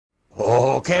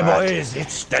Okay, boys,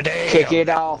 it's the day. Kick it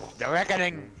off. The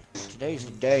reckoning. Today's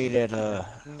the day that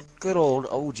good old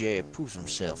OJ proves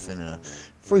himself in a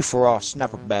free-for-all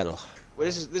sniper battle. Well,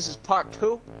 this is part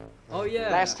 2. Oh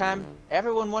yeah. Last time,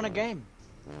 everyone won a game.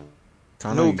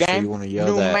 Connor, New you sure game, you want to yell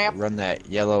new that, map. run that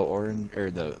yellow-orange,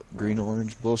 or the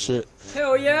green-orange bullshit?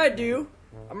 Hell yeah, I do.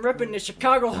 I'm repping the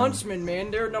Chicago Huntsmen, man.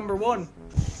 They're #1.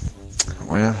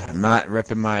 Well, I'm not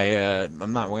repping my,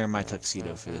 I'm not wearing my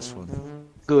tuxedo for this one.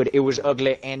 Good, it was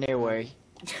ugly anyway.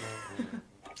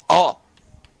 Oh!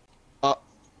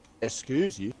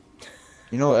 Excuse you.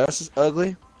 You know what else is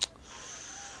ugly?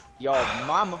 Your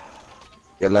mama.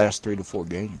 Your last 3 to 4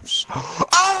 games.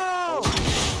 Oh!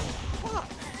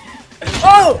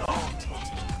 Oh!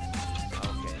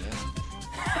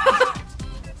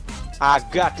 I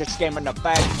got this game in the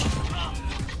bag.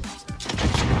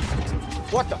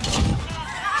 What the?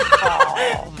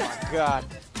 Oh my god.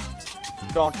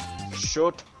 Don't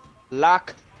shoot.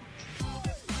 Lock.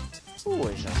 Who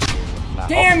is that?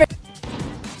 Damn it!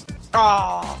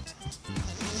 Oh.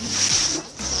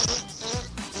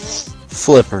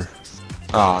 Flipper.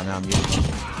 Oh, now I'm getting...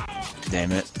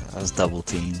 Damn it. I was double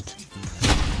teamed.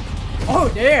 Oh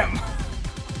damn!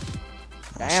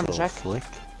 Damn, So Zach. flick.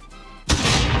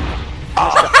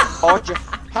 Oh,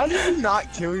 How did you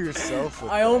not kill yourself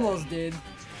with I almost did.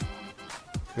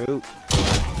 Who?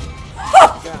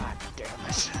 god damn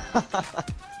it.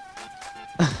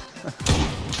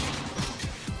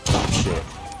 Oh, shit.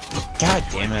 God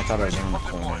damn it, I thought I was in the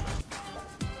corner.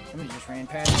 Somebody just ran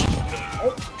past me.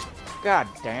 Oh! God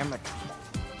damn it.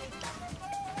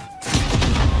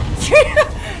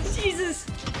 Jesus!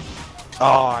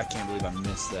 Oh, I can't believe I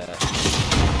missed that.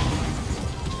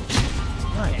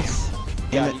 Nice.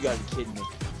 Yeah, Damn you it. gotta be kidding me.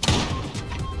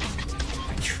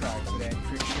 I tried for that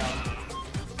trick shot.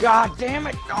 God damn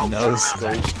it. Oh, No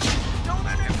scope.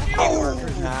 Oh,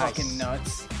 nice. fucking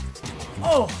nuts.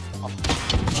 Oh!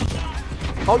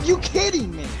 Oh, you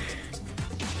kidding me?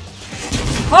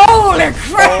 Holy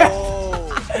crap! Oh.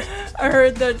 I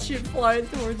heard that shit flying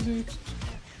towards me.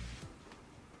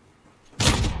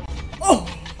 Oh!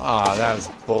 Oh, that was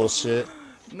bullshit.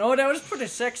 No, that was pretty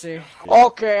sexy.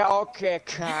 Okay,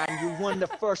 Con. You won the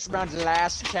first round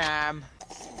last time.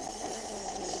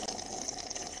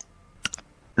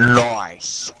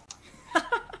 Nice.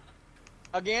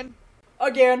 Again?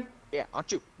 Again. Yeah,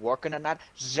 aren't you working on that,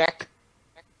 Zach?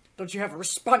 Don't you have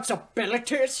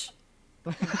responsibilities?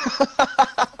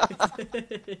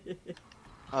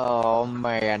 Oh,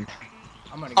 man.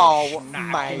 I'm gonna get Oh,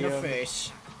 smacked in the man.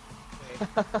 face.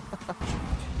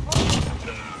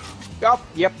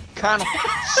 Yep, kinda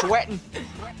sweating.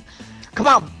 Come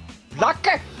on, lock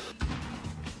it.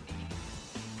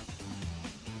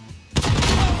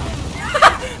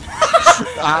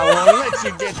 I won't let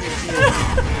you get this shit.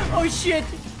 Oh shit!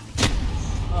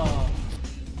 Oh.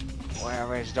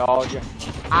 Where is Dodger?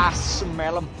 I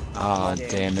smell him. Oh,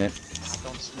 damn it. I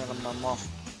don't smell him no more.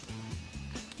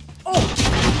 Oh!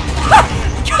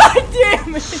 God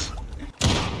damn it! Son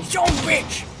of a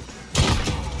bitch!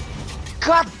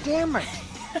 God damn it!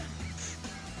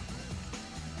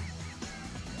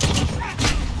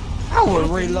 I will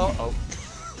reload. Oh.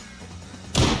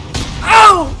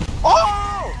 Ow!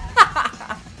 Oh!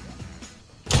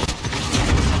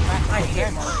 I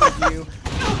hit marked you.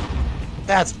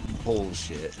 That's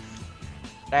bullshit.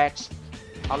 That's.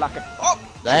 I like it. Oh!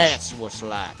 That's what's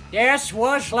like. That's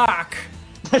what's like.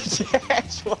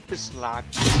 That's what it's like.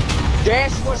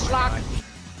 That's what's like.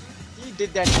 He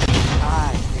did that.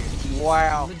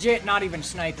 Wow. Legit not even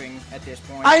sniping at this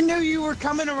point. I knew you were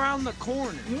coming around the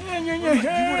corner. You would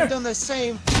have done the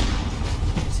same.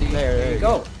 See, there you you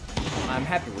go. I'm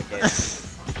happy with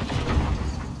this.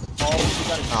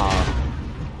 Oh.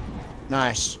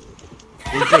 Nice.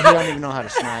 He don't even know how to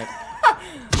snipe.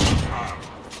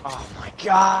 Oh my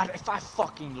god, if I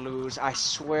fucking lose, I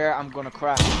swear I'm gonna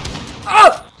cry.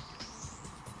 Oh!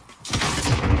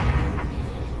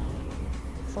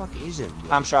 Fuck is it?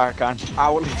 Bro? I'm sorry, Con. I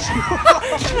will leave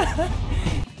you.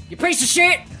 You piece of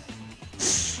shit!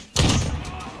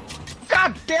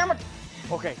 God damn it!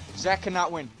 Okay, Zach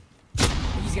cannot win.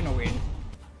 He's gonna win.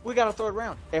 We got a third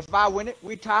round. If I win it,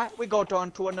 we tie, we go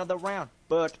on to another round.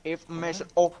 But if Mason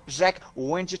or Zach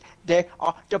wins it, they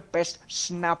are the best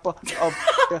sniper of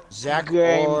the Zach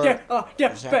game. or Zach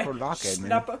or Lockhead, man.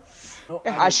 snapper. Oh,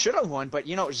 Yeah, I should have won, but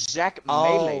you know, Zach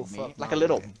meleeed me fuck like no, a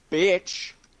little man.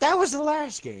 bitch. That was the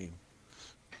last game.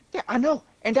 Yeah, I know,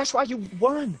 and that's why you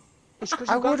won. It's 'cause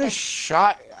I you got would have that.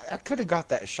 shot. I could have got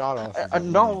that shot off. if I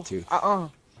No, wanted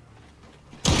to.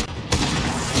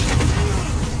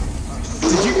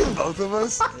 Did you get both of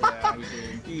us? Yeah, you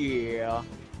did. Yeah.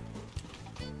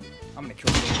 I'm gonna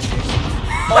kill you.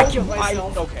 I killed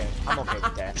myself. Okay, I'm okay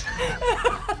with that.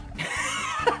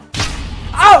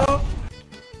 Oh!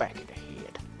 Back of the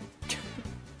head.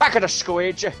 Back of the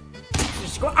squidge.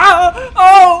 Oh!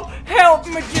 Oh! Help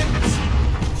me!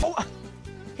 Oh,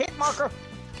 hit marker.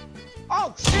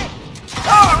 Oh shit!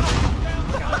 Oh!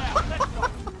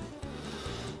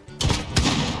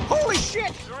 Holy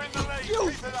shit! You!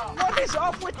 What is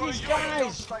up with these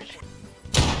guys?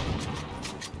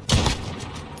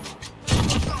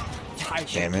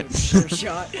 Damn it. First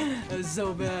shot. That was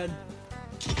so bad.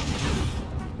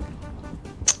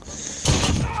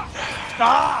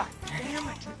 Ah! Damn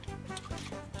it!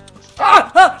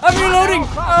 Ah! Ah! I'm reloading!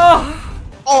 Oh!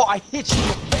 Oh, I hit you in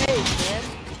the face, man.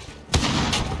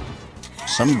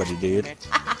 Somebody did.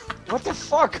 What the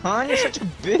fuck, hon? You're such a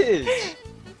bitch.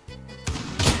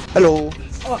 Hello.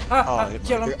 Oh! Oh, Ah! hit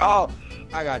Kill my him! ear. Oh,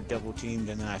 I got double teamed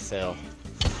and then I fell.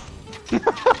 So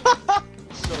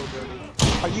dirty.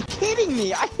 Are you kidding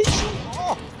me? I hit you.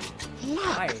 Oh,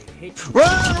 I fuck. hate you.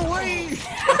 Run away!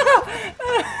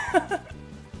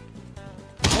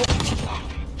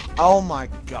 Oh my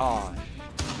god.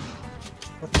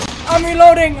 I'm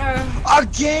reloading!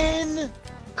 Again?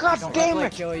 God Don't damn let me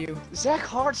it. kill you. Zach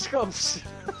Hardscopes.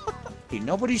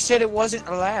 Nobody said it wasn't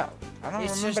allowed. I don't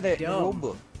It's remember just that in the rule dumb.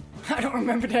 book. I don't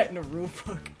remember that in the rule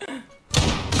book. I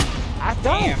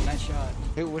don't. Damn, that shot.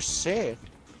 It was said.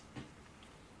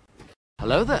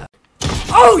 Hello there.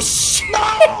 Oh shit!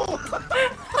 No!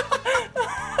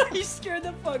 You scared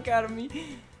the fuck out of me.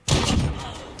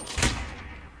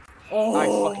 Oh! I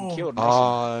fucking killed Mason.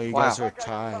 Oh, you guys Wow. are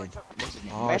tied.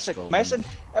 Oh, Mason, let's go. Mason,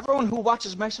 everyone who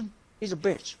watches Mason, he's a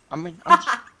bitch. I mean, as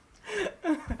you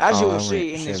Oh, I will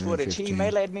see went in this footage, he 7-15.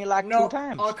 meylayed me like No, 2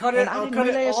 times. I'll cut it- and I I'll didn't cut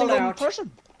it melee a all single out.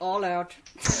 person. All out.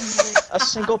 A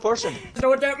single person. You know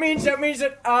what that means? That means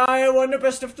that I won the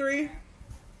best of 3.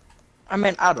 I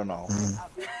mean, I don't know.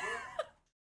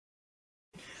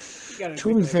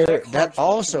 To be fair, that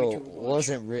also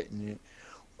wasn't written.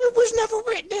 It was never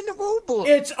written in the rule book.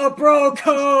 It's a bro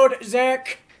code,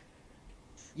 Zach.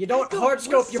 You don't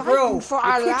hardscope your bro. We're fighting for You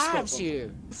our quickscope lives him.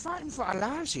 here. We're fighting for our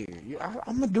lives here.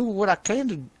 I'm gonna do what I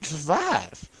can to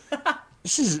survive.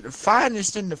 This is the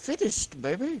finest and the fittest,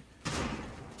 baby.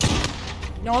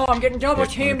 No, I'm getting double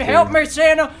Yes, teamed. okay. Help me,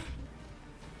 Santa.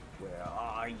 Where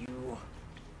are you?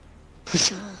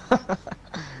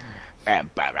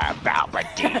 Emperor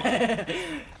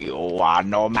Palpatine, you are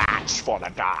no match for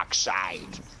the dark side.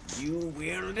 You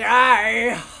will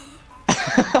die.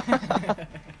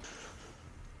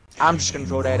 I'm just gonna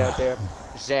throw that out there.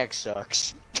 Zach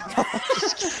sucks.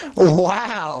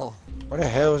 Wow. Where the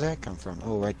hell does that come from?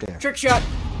 Oh, right there. Trick shot.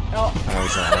 Oh. Oh,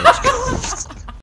 it's all right.